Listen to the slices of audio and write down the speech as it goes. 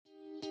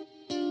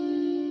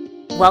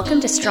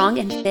Welcome to Strong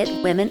and Fit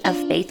Women of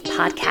Faith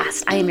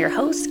podcast. I am your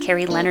host,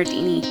 Carrie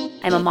Leonardini.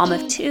 I'm a mom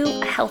of two,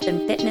 a health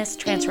and fitness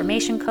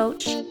transformation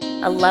coach,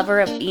 a lover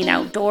of being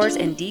outdoors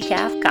and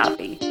decaf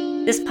coffee.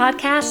 This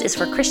podcast is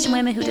for Christian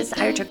women who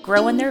desire to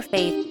grow in their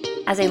faith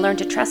as they learn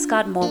to trust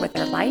God more with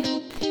their life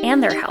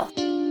and their health,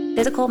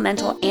 physical,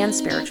 mental, and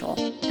spiritual,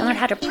 and learn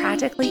how to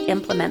practically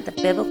implement the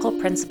biblical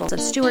principles of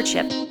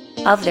stewardship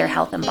of their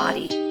health and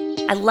body.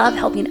 I love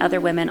helping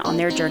other women on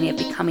their journey of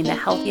becoming the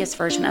healthiest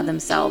version of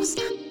themselves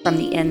from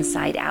the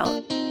inside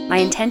out. My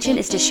intention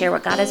is to share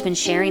what God has been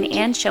sharing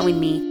and showing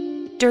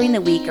me during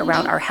the week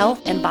around our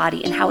health and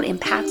body and how it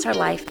impacts our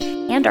life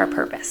and our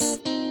purpose.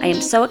 I am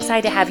so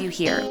excited to have you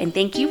here, and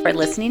thank you for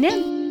listening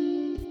in.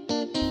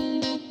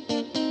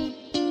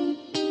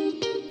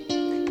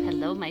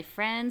 Hello, my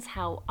friends.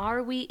 How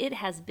are we? It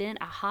has been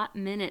a hot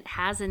minute,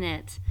 hasn't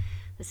it?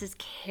 This is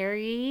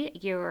Carrie,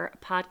 your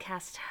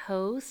podcast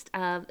host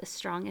of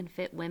Strong and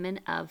Fit Women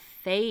of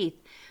Faith.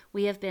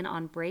 We have been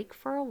on break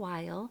for a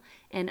while,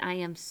 and I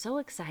am so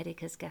excited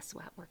because guess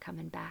what? We're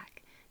coming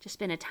back. Just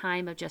been a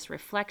time of just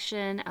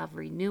reflection, of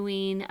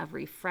renewing, of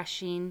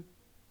refreshing,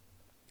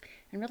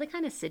 and really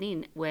kind of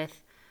sitting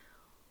with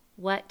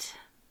what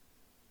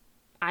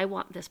I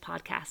want this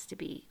podcast to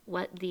be,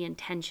 what the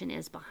intention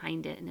is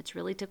behind it, and it's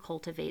really to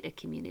cultivate a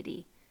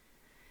community,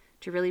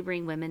 to really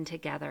bring women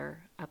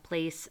together, a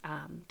place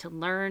to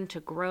learn,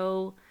 to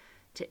grow,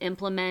 to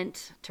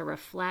implement, to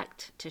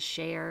reflect, to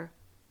share.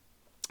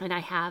 And I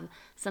have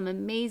some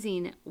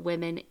amazing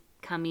women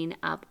coming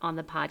up on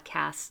the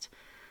podcast,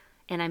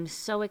 and I'm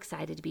so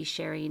excited to be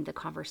sharing the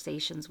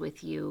conversations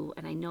with you,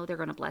 and I know they're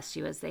going to bless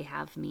you as they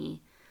have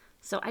me.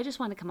 So I just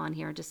want to come on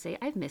here and just say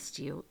I've missed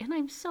you, and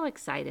I'm so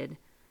excited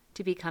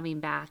to be coming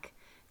back.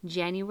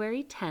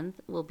 January 10th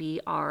will be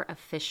our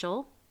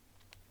official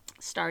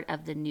start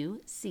of the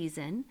new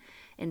season,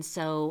 and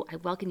so I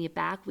welcome you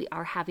back. We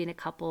are having a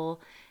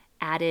couple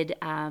added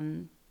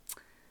fun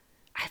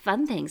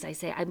things.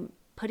 I'm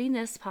putting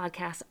this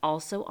podcast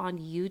also on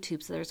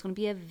YouTube, so there's going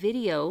to be a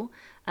video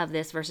of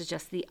this versus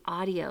just the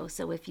audio.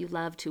 So if you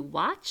love to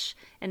watch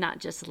and not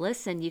just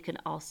listen, you can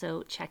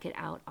also check it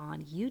out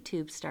on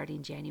YouTube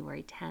starting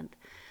January 10th.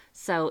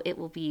 So it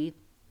will be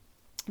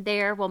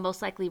there. We'll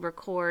most likely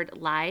record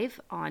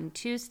live on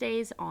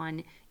Tuesdays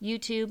on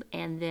YouTube,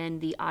 and then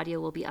the audio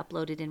will be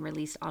uploaded and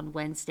released on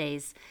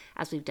Wednesdays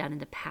as we've done in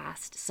the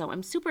past. So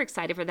I'm super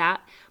excited for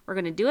that. We're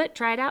going to do it,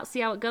 try it out,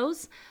 see how it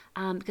goes,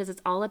 because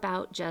it's all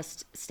about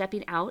just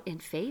stepping out in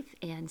faith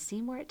and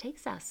seeing where it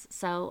takes us.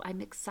 So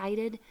I'm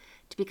excited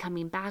to be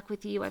coming back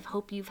with you. I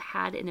hope you've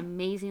had an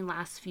amazing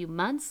last few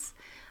months.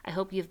 I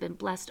hope you've been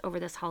blessed over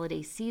this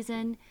holiday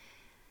season.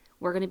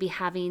 We're going to be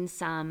having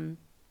some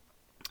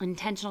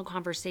intentional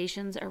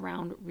conversations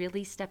around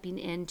really stepping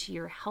into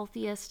your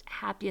healthiest,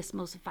 happiest,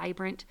 most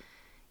vibrant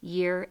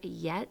year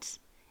yet,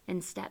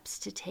 and steps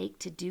to take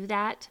to do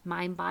that,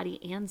 mind, body,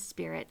 and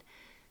spirit,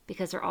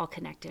 because they're all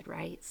connected,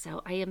 right?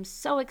 So I am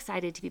so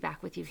excited to be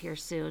back with you here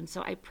soon.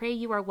 So I pray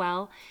you are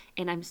well,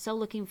 and I'm so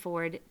looking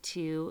forward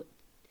to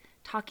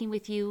talking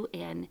with you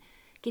and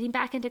getting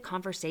back into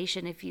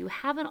conversation. If you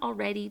haven't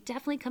already,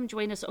 definitely come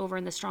join us over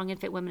in the Strong and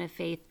Fit Women of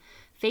Faith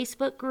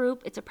Facebook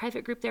group. It's a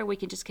private group there. We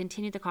can just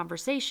continue the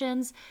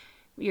conversations.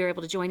 You're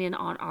able to join in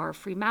on our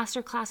free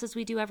master classes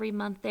we do every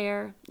month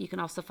there. You can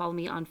also follow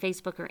me on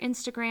Facebook or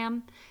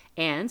Instagram.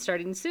 And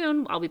starting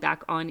soon, I'll be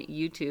back on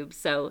YouTube.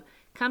 So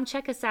come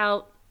check us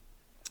out.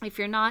 If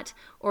you're not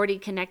already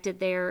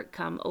connected there,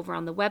 come over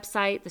on the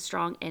website,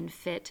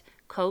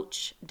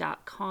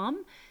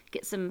 thestrongandfitcoach.com.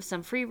 Get some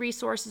free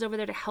resources over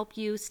there to help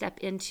you step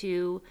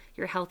into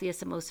your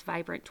healthiest and most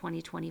vibrant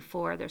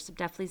 2024. There's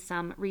definitely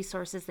some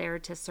resources there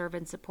to serve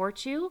and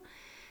support you.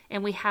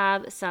 And we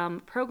have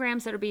some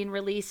programs that are being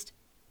released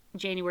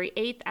January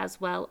 8th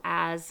as well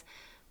as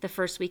the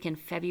first week in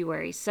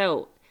February.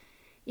 So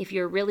if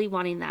you're really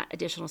wanting that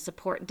additional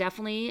support,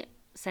 definitely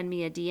send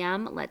me a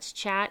DM. Let's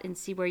chat and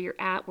see where you're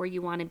at, where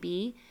you want to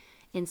be,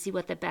 and see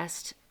what the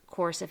best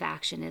course of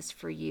action is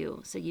for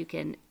you so you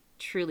can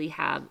truly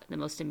have the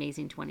most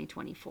amazing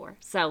 2024.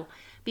 So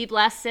be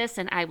blessed, sis,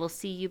 and I will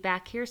see you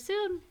back here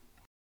soon.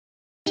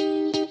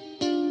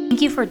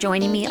 Thank you for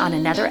joining me on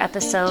another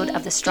episode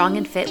of the Strong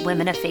and Fit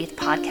Women of Faith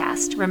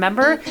podcast.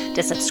 Remember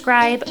to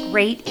subscribe,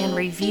 rate, and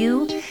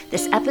review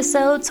this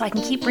episode so I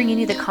can keep bringing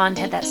you the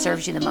content that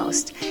serves you the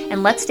most.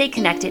 And let's stay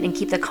connected and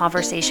keep the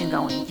conversation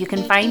going. You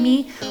can find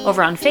me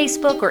over on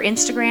Facebook or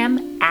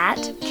Instagram at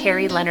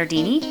Carrie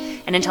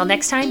Leonardini. And until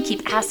next time,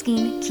 keep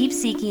asking, keep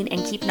seeking,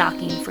 and keep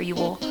knocking, for you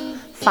will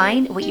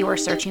find what you are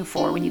searching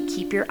for when you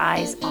keep your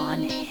eyes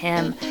on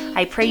Him.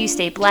 I pray you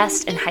stay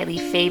blessed and highly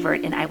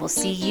favored, and I will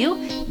see you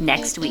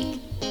next week.